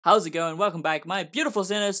How's it going? Welcome back, my beautiful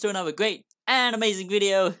sinners, to another great and amazing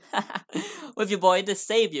video with your boy, the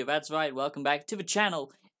Savior. That's right, welcome back to the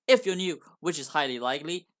channel. If you're new, which is highly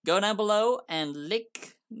likely, go down below and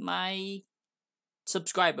lick my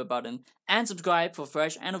subscriber button and subscribe for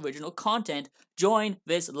fresh and original content. Join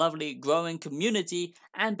this lovely growing community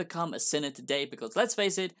and become a sinner today, because let's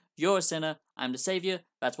face it, you're a sinner, I'm the Savior.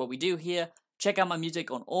 That's what we do here. Check out my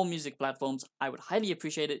music on all music platforms. I would highly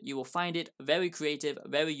appreciate it. You will find it very creative,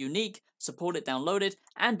 very unique. Support it, download it,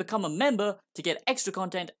 and become a member to get extra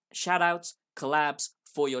content, shoutouts, collabs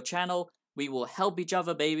for your channel. We will help each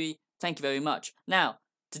other, baby. Thank you very much. Now,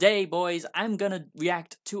 today, boys, I'm gonna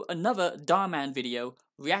react to another Dhar Mann video,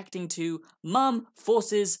 reacting to Mum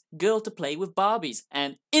forces girl to play with Barbies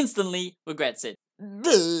and instantly regrets it.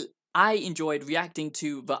 I enjoyed reacting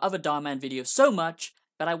to the other Dhar Mann video so much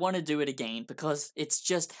that I want to do it again because it's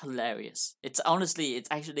just hilarious. It's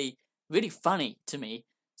actually really funny to me.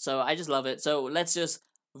 So I just love it. So let's just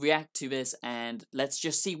react to this and let's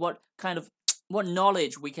just see what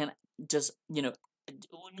knowledge we can just,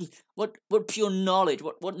 what pure knowledge,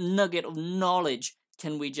 what nugget of knowledge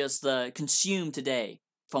can we just consume today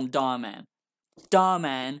from Dhar Mann. Dhar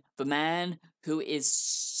Mann, the man who is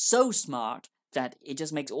so smart that it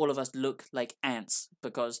just makes all of us look like ants,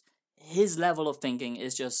 because his level of thinking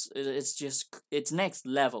is it's next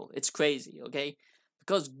level. It's crazy, okay?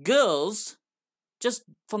 Because girls, just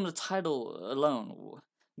from the title alone,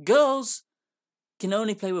 girls can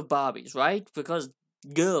only play with Barbies, right? Because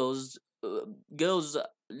girls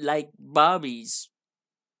like Barbies.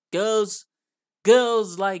 Girls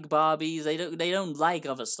like Barbies. They don't like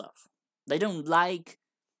other stuff. They don't like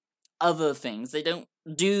other things. They don't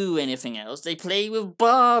do anything else. They play with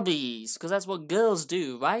Barbies because that's what girls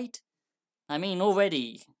do, right? I mean,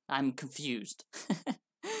 already I'm confused.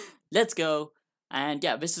 Let's go. And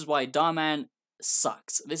yeah, this is why Dhar Mann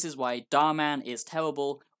sucks. This is why Dhar Mann is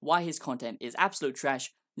terrible. Why his content is absolute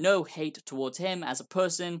trash. No hate towards him as a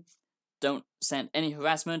person. Don't send any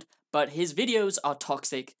harassment. But his videos are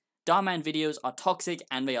toxic. Dhar Mann videos are toxic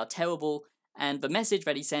and they are terrible. And the message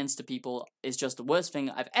that he sends to people is just the worst thing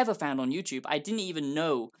I've ever found on YouTube. I didn't even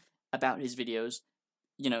know about his videos,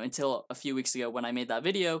 until a few weeks ago when I made that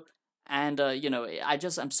video. And,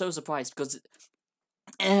 I'm so surprised because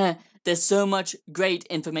there's so much great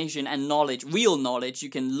information and knowledge, real knowledge you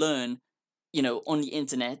can learn, on the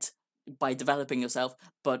internet by developing yourself.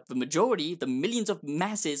 But the majority, the millions of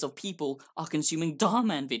masses of people are consuming Dhar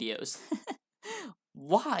Mann videos.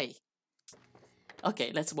 Why?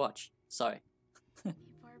 Okay, let's watch. Sorry.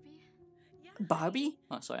 Barbie? Yeah. Barbie?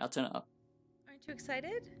 Oh, sorry, I'll turn it up. Aren't you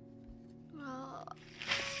excited? Well,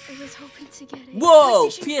 I was hoping to get it. Whoa!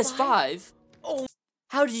 PlayStation PS5? Oh,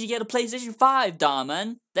 how did you get a PlayStation 5, Dhar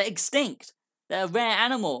Mann? They're extinct. They're a rare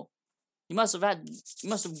animal. You must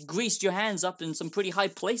have greased your hands up in some pretty high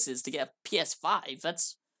places to get a PS5.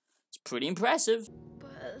 It's pretty impressive.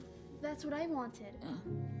 But that's what I wanted.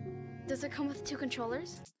 Does it come with 2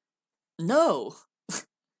 controllers? No.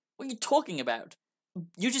 What are you talking about?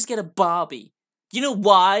 You just get a Barbie. You know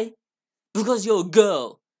why? Because you're a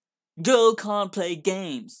girl. Girl can't play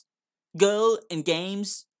games. Girl in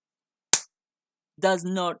games does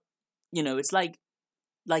not, it's like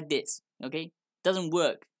this, okay? Doesn't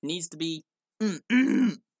work. It needs to be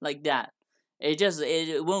like that.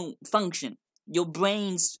 It won't function. Your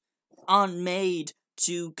brains aren't made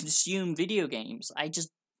to consume video games.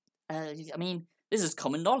 This is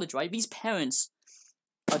common knowledge, right? These parents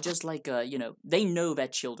are just like, they know their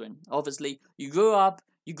children. Obviously, you grow up,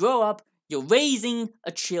 you're raising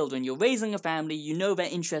a children, you're raising a family, you know their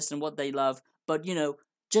interests and what they love, but,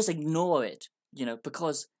 just ignore it,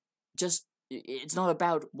 because it's not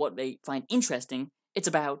about what they find interesting, it's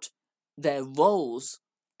about their roles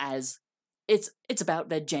as, it's about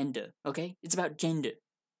their gender, okay? It's about gender.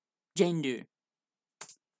 Gender.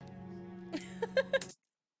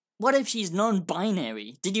 What if she's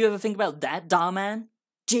non-binary? Did you ever think about that, Dhar Mann?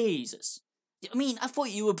 Jesus. I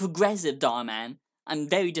thought you were progressive, Dhar Mann. I'm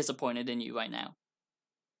very disappointed in you right now.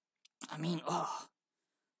 Dhar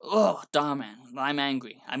Mann, I'm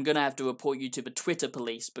angry. I'm gonna have to report you to the Twitter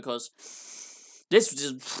police because this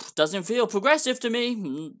just doesn't feel progressive to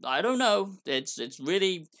me. I don't know. It's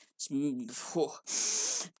getting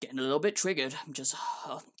a little bit triggered. I'm just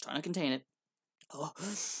trying to contain it. Oh,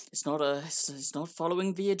 it's not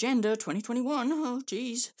following the agenda 2021. Oh,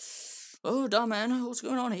 jeez. Oh, Dhar Mann, what's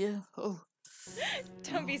going on here? Oh.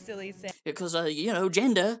 Don't be silly, Sam. Because,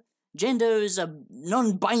 gender is a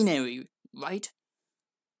non-binary, right?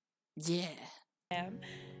 Yeah.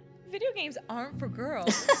 Video games aren't for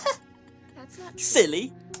girls. That's not true.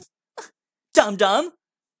 Silly. Dum-dum.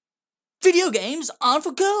 Video games aren't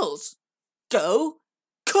for girls. Go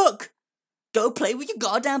cook. Go play with your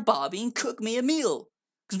goddamn Barbie and cook me a meal.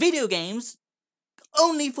 Because video games,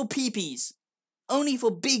 only for peepees. Only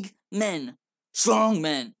for big men. Strong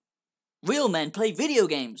men. Real men play video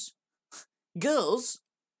games. Girls,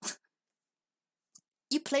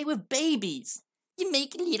 you play with babies. You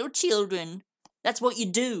make little children. That's what you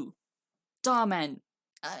do. Dhar Mann,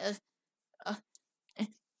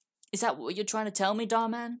 is that what you're trying to tell me, Dhar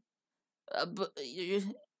Mann? But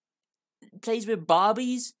plays with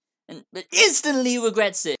Barbies and instantly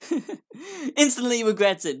regrets it. Instantly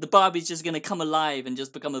regrets it. The Barbie's just gonna come alive and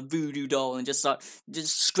just become a voodoo doll and just start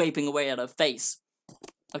scraping away at her face.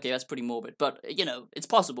 Okay, that's pretty morbid, but you know, it's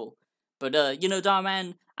possible. But you know, Dhar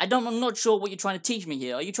Mann, I'm not sure what you're trying to teach me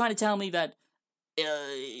here. Are you trying to tell me that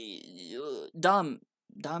Dhar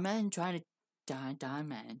Mann trying to Dhar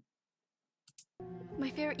Mann? My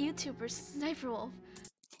favorite YouTuber, Sniperwolf.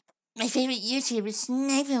 My favorite YouTuber is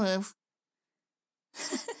Sniperwolf.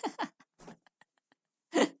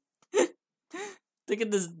 Look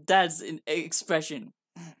at this dad's expression.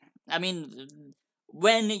 I mean,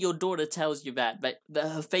 when your daughter tells you that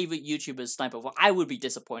her favorite YouTuber is Sniperwolf, I would be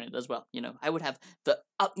disappointed as well. You know, I would have the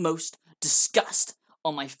utmost disgust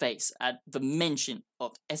on my face at the mention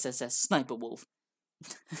of SSSniperwolf.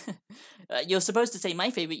 You're supposed to say my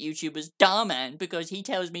favorite YouTuber is Dhar Mann because he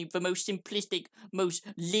tells me the most simplistic, most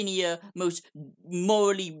linear, most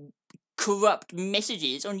morally corrupt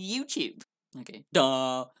messages on YouTube. Okay,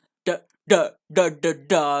 Dhar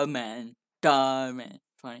Mann,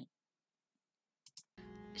 funny.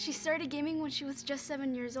 She started gaming when she was just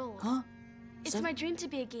 7 years old. Huh? It's my dream to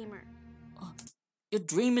be a gamer. Your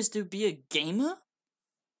dream is to be a gamer?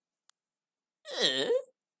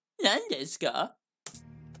 Nandeska.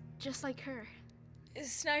 Just like her.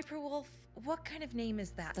 Sniperwolf, what kind of name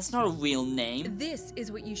is that? That's not a real name. This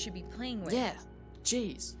is what you should be playing with. Yeah,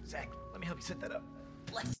 jeez. Zach, let me help you set that up.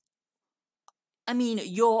 I mean,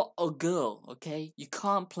 you're a girl, okay? You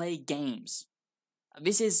can't play games.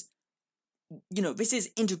 This is, you know, this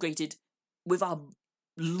is integrated with our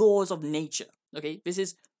laws of nature, okay? This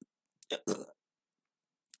is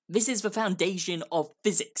the foundation of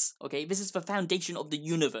physics, okay? This is the foundation of the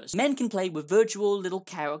universe. Men can play with virtual little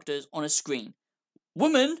characters on a screen.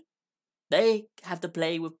 Women, they have to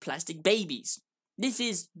play with plastic babies. This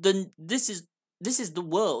is the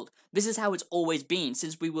world. This is how it's always been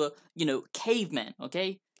since we were, you know, cavemen,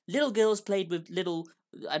 okay? Little girls played with little,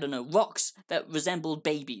 I don't know, rocks that resembled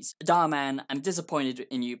babies. Dhar Mann, I'm disappointed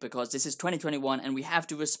in you because this is 2021 and we have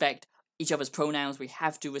to respect each other's pronouns. We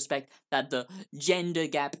have to respect that the gender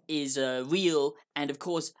gap is real, and of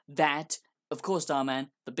course, Dhar Mann,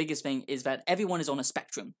 the biggest thing is that everyone is on a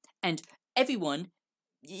spectrum, and everyone,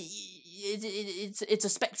 it's a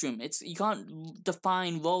spectrum. You can't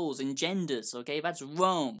define roles and genders. Okay, that's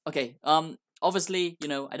wrong. Okay, obviously, you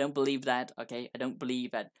know, I don't believe that. Okay, I don't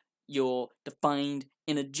believe that you're defined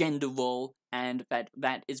in a gender role and that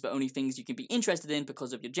is the only things you can be interested in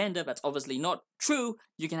because of your gender. That's obviously not true.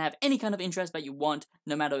 You can have any kind of interest that you want,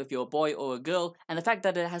 no matter if you're a boy or a girl, and the fact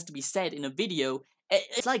that it has to be said in a video,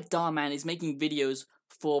 it's like Dhar Mann is making videos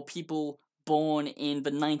for people born in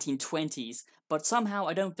the 1920s, but somehow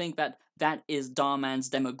I don't think that is Dhar Mann's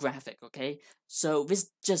demographic, okay? So this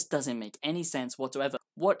just doesn't make any sense whatsoever.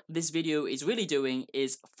 What this video is really doing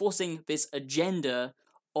is forcing this agenda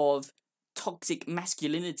of toxic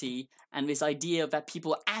masculinity and this idea that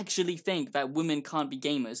people actually think that women can't be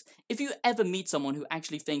gamers. If you ever meet someone who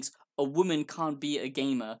actually thinks a woman can't be a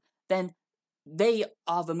gamer, then they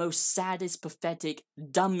are the most saddest, pathetic,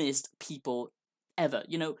 dumbest people ever.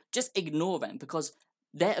 You know, just ignore them because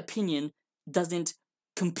their opinion doesn't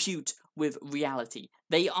compute with reality.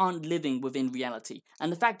 They aren't living within reality.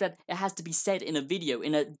 And the fact that it has to be said in a video,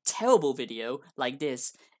 in a terrible video like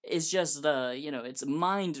this, is just you know, it's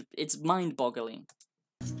mind-boggling.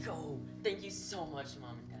 Let's go. Thank you so much,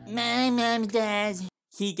 Mom and Dad. My mom, Dad.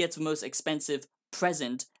 He gets the most expensive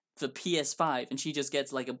present, the PS5, and she just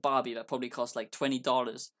gets like a Barbie that probably costs like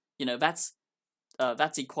 $20. You know, that's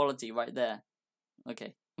equality right there.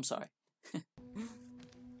 Okay, I'm sorry.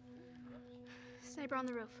 Sniper on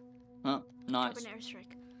the roof. Oh, nice. Drop an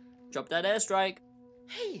airstrike. Drop that airstrike.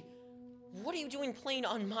 Hey, what are you doing playing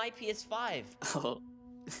on my PS5? Oh.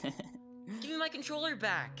 Give me my controller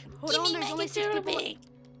back. Hold on, there's only 6 people.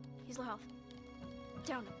 He's low health.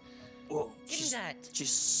 Down him. Whoa, Give me that.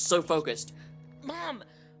 She's so focused. Mom!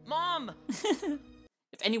 Mom!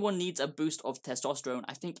 If anyone needs a boost of testosterone,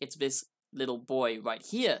 I think it's this little boy right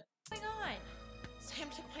here. What's going on? Sam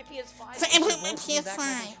took my PS5. Sam took She my won't give me back my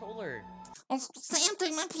PS5. controller. Sam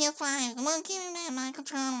took my PS5. I'm gonna give him back my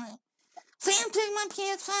controller. Sam took my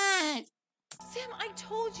PS5! Sam, I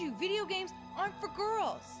told you, video games aren't for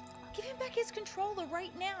girls. Give him back his controller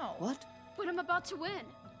right now. What? But I'm about to win.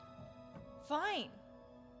 Fine.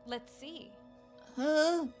 Let's see.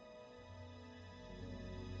 Huh?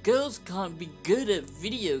 Girls can't be good at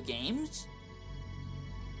video games?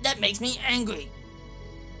 That makes me angry.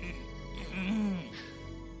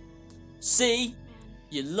 See?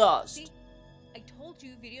 You lost. See? I told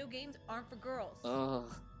you video games aren't for girls.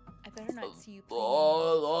 Ugh. I better not see you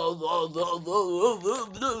Oh,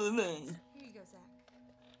 playing. Here you go, Zach.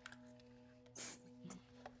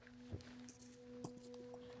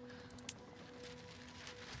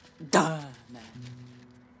 Dhar Mann.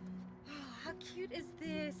 How cute is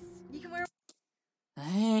this? You can wear.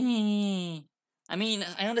 Hey. I mean,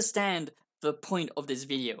 I understand the point of this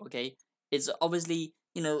video, okay? It's obviously,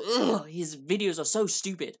 you know, his videos are so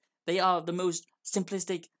stupid. They are the most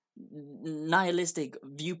simplistic, nihilistic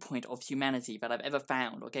viewpoint of humanity that I've ever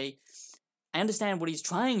found, okay? I understand what he's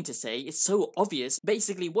trying to say. It's so obvious.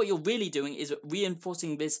 Basically, what you're really doing is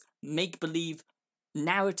reinforcing this make-believe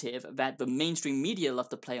narrative that the mainstream media love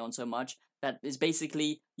to play on so much, that is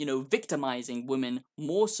basically, you know, victimizing women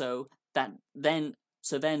more so that then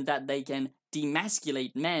that they can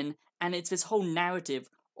demasculate men. And it's this whole narrative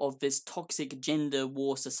of this toxic gender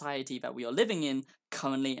war society that we are living in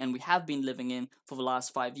currently, and we have been living in for the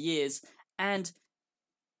last 5 years. And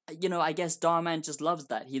you know, I guess Dhar Mann just loves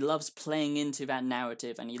that. He loves playing into that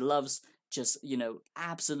narrative, and he loves just, you know,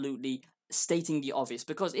 absolutely stating the obvious.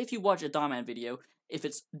 Because if you watch a Dhar Mann video, if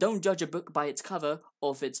it's don't judge a book by its cover,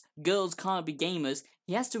 or if it's girls can't be gamers,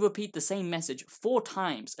 he has to repeat the same message 4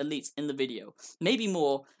 times at least in the video. Maybe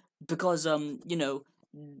more, because, you know,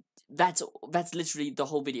 that's literally the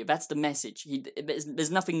whole video. That's the message.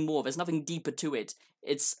 There's nothing more. There's nothing deeper to it.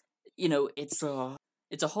 It's, you know, it's a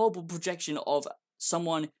horrible projection of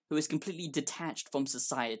someone who is completely detached from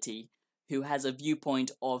society, who has a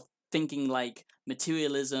viewpoint of thinking like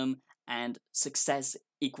materialism and success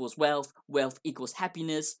equals wealth, wealth equals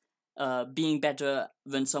happiness, being better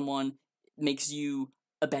than someone makes you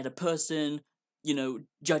a better person, you know,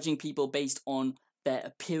 judging people based on their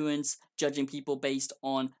appearance, judging people based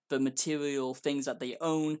on the material things that they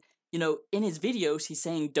own. You know, in his videos, he's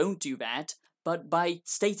saying don't do that, but by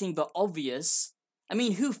stating the obvious, I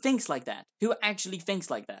mean, who thinks like that? Who actually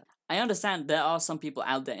thinks like that? I understand there are some people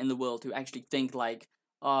out there in the world who actually think like,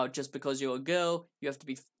 oh, just because you're a girl, you have to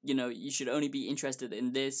be, you know, you should only be interested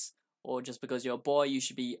in this, or just because you're a boy, you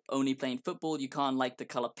should be only playing football, you can't like the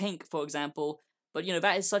color pink, for example. But, you know,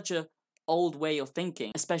 that is such a old way of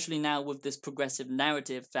thinking, especially now with this progressive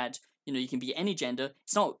narrative that, you know, you can be any gender.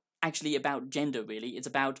 It's not actually about gender, really. It's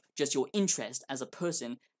about just your interest as a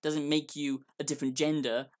person. Doesn't make you a different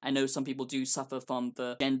gender. I know some people do suffer from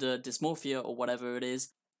the gender dysmorphia or whatever it is.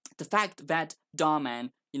 The fact that Dhar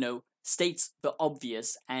Mann, you know, states the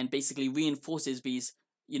obvious and basically reinforces these,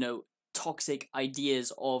 you know, toxic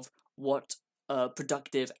ideas of what a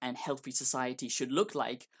productive and healthy society should look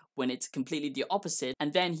like, when it's completely the opposite.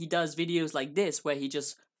 And then he does videos like this where he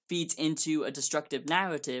just feeds into a destructive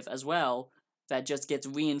narrative as well, that just gets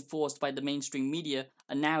reinforced by the mainstream media,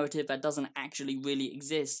 a narrative that doesn't actually really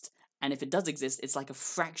exist. And if it does exist, it's like a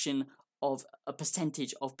fraction of a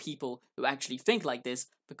percentage of people who actually think like this,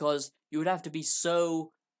 because you would have to be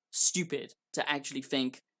so stupid to actually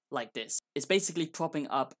think like this. It's basically propping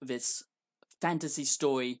up this fantasy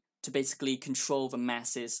story to basically control the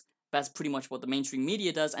masses. That's pretty much what the mainstream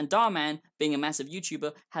media does, and Dhar Mann, being a massive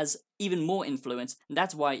YouTuber, has even more influence, and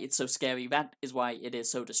that's why it's so scary. That is why it is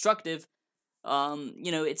so destructive.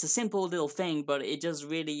 You know, it's a simple little thing, but it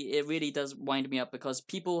really does wind me up, because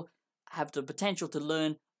people have the potential to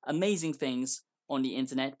learn amazing things on the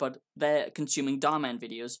internet, but they're consuming Dhar Mann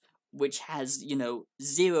videos, which has, you know,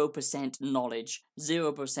 0% knowledge,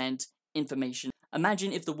 0% information.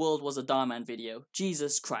 Imagine if the world was a Dhar Mann video.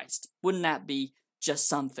 Jesus Christ. Wouldn't that be just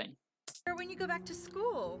something? Or when you go back to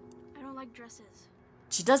school. I don't like dresses.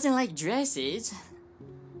 She doesn't like dresses?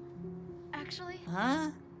 Actually,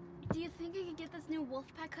 Huh? do you think I could get this new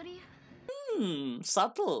Wolfpack hoodie?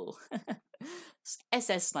 Subtle.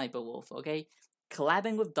 SSSniperwolf, okay?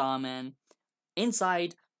 Collabing with Dhar Mann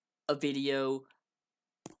inside a video.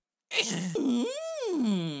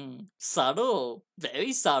 Subtle.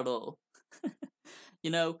 Very subtle.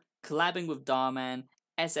 You know, collabing with Dhar Mann,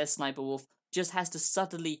 SSSniperwolf just has to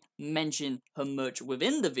subtly mention her merch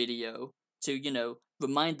within the video to, you know,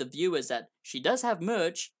 remind the viewers that she does have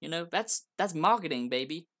merch. You know, that's marketing,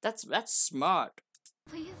 baby. That's smart.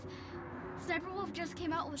 Please? Sniperwolf just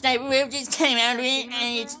came out with... Sniperwolf just came out with it,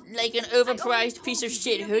 and it's like an overpriced piece of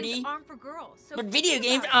shit hoodie. Aren't for girls, so But video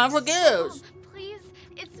games are for girls. Please?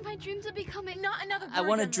 It's my dream to become a... Not another bird. I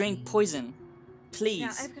want to on drink the- poison. Now,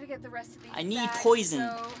 Please. I've got to get the rest of these I need bags, poison.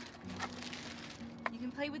 So you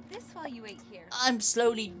can play with this while you wait here. I'm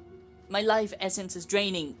slowly... My life essence is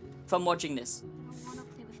draining from watching this. I don't want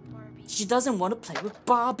to play with Barbie. She doesn't want to play with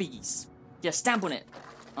Barbies. Yeah, stamp on it.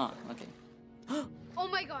 Oh, okay. Oh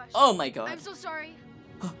my gosh. Oh my god. I'm so sorry.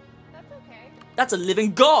 That's okay. That's a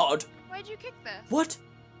living god! Why'd you kick this? What?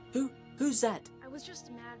 Who's that? I was just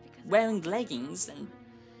mad because... Wearing leggings and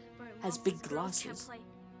But my has mom big says girls can't glasses.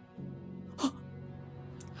 play.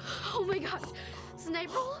 Oh my gosh.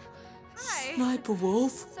 Sniperwolf? Hi.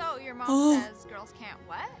 Sniperwolf? So your mom Oh. says girls can't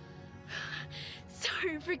what?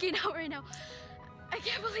 Sorry, I'm freaking out right now. I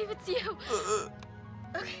can't believe it's you.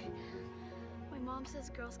 Okay. My mom says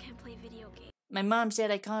girls can't play video games. My mom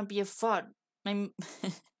said I can't be a fraud.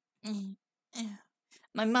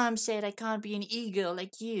 My mom said I can't be an e-girl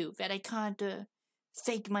like you, that I can't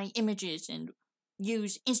fake my images and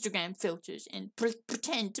use Instagram filters and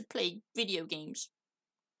pretend to play video games.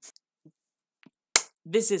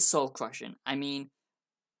 This is soul crushing. I mean,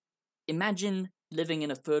 imagine living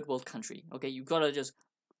in a third world country. Okay, you gotta just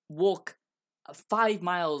walk 5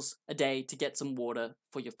 miles a day to get some water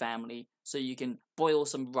for your family, so you can boil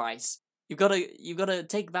some rice. You gotta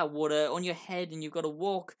take that water on your head, and you gotta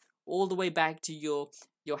walk all the way back to your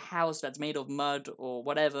house that's made of mud or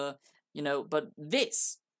whatever, you know. But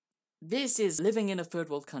this is living in a third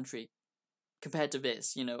world country. Compared to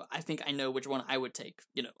this, you know, I think I know which one I would take.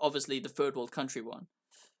 You know, obviously the third world country one.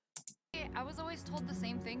 I was always told the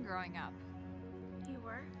same thing growing up. You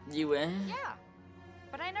were? You were? Yeah,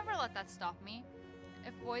 but I never let that stop me.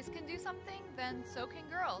 If boys can do something, then so can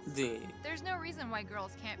girls. There's no reason why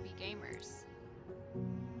girls can't be gamers.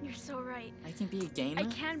 You're so right. I can be a gamer? I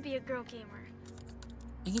can be a girl gamer.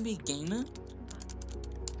 I can be a gamer?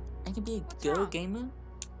 I can be a What's girl wrong? gamer?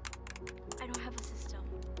 I don't have a system.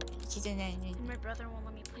 And my brother won't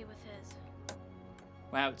let me play with his.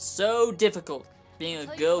 Wow, it's so difficult being a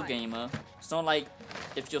Tell you girl what. gamer. It's not like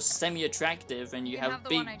if you're semi-attractive and you can have have the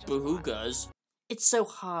big one I just bought. bahoogas. It's so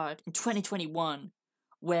hard in 2021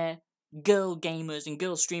 where girl gamers and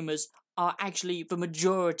girl streamers are actually the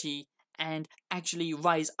majority and actually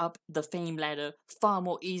rise up the fame ladder far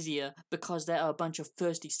more easier because there are a bunch of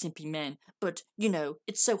thirsty, simpy men. But, you know,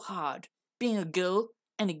 it's so hard. Being a girl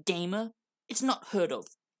and a gamer, it's not heard of.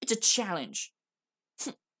 It's a challenge.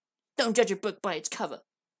 Don't judge a book by its cover.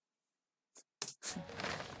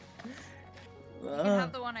 You can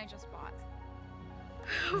have the one I just bought.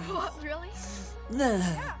 What? Really?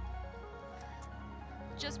 Yeah.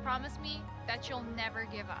 Just promise me that you'll never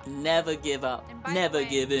give up. Never give up. And by the Never way,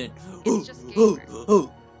 give in. it's just gamers.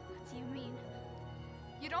 What do you mean?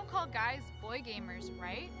 You don't call guys boy gamers,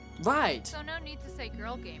 right? Right. So no need to say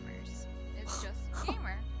girl gamers. It's just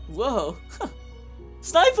gamer. Whoa.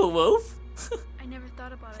 Sniperwolf? I never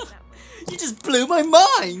thought about it that way. You just blew my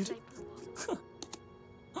mind. Sniperwolf.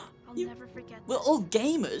 I'll You- never forget We're this. all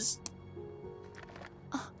gamers.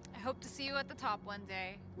 I hope to see you at the top one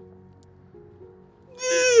day.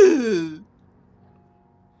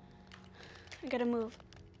 I gotta move.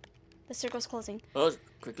 The circle's closing. Oh,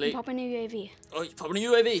 quickly. Pop in a UAV. Oh, you're popping a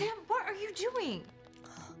UAV. Sam, what are you doing?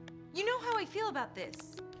 You know how I feel about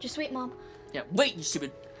this. Just wait, Mom. Yeah, wait, you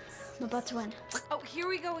stupid. I'm about to win. Oh, here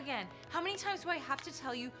we go again. How many times do I have to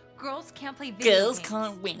tell you girls can't play video Girls games?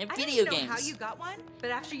 can't win at I video don't even know how games. you got one, but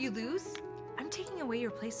after you lose, I'm taking away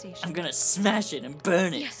your PlayStation. I'm gonna smash it and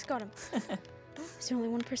burn it. Yes, got him. There's only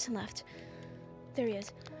one person left. There he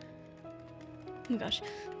is. Oh my gosh.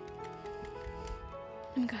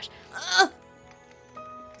 Oh my gosh.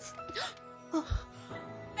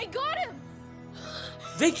 I got him!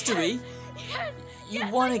 Victory? Yes! You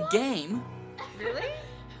yes, won I a won! game? Really?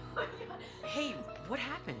 Hey, what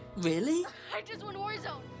happened? Really? I just won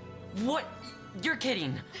Warzone. What? You're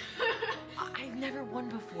kidding. I've never won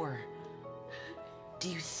before. Do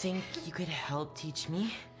you think you could help teach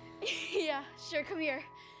me? Yeah, sure, come here.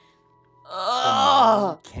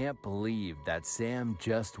 Oh. Can't believe that Sam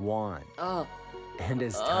just won. Oh. And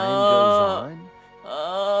as time goes on,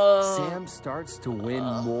 Oh. Sam starts to win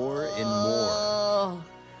more and more. Oh.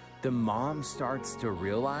 The mom starts to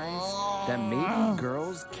realize that maybe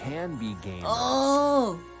girls can be gamers.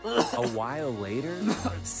 Oh. A while later,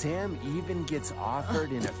 Sam even gets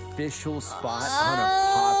offered an official spot on a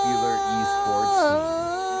popular esports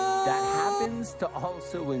team. That happens to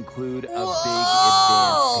also include a big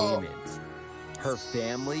advance payment. Her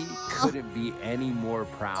family couldn't be any more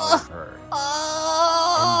proud of her.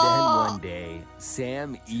 And then one day,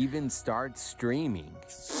 Sam even starts streaming.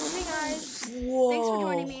 Hey guys. Whoa. Thanks for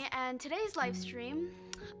joining me. And today's live stream,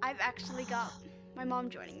 I've actually got my mom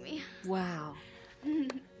joining me. Wow.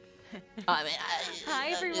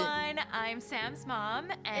 Hi everyone, I'm Sam's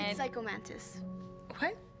mom, and It's Psychomantis.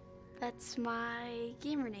 what? That's my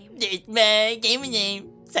gamer name. It's my gamer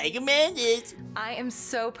name, Psychomantis. I am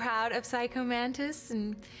so proud of Psychomantis,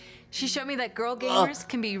 and she showed me that girl gamers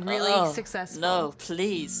can be really successful. No,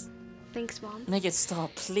 please. Thanks, Mom. Make it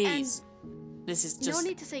stop, please. This is just. No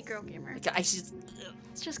need to say girl gamer. I should.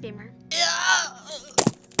 It's just gamer.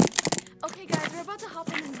 Okay, guys, we're about to hop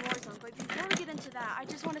in Warzone, but before we get into that, I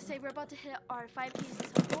just want to say we're about to hit our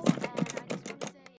 5K level, and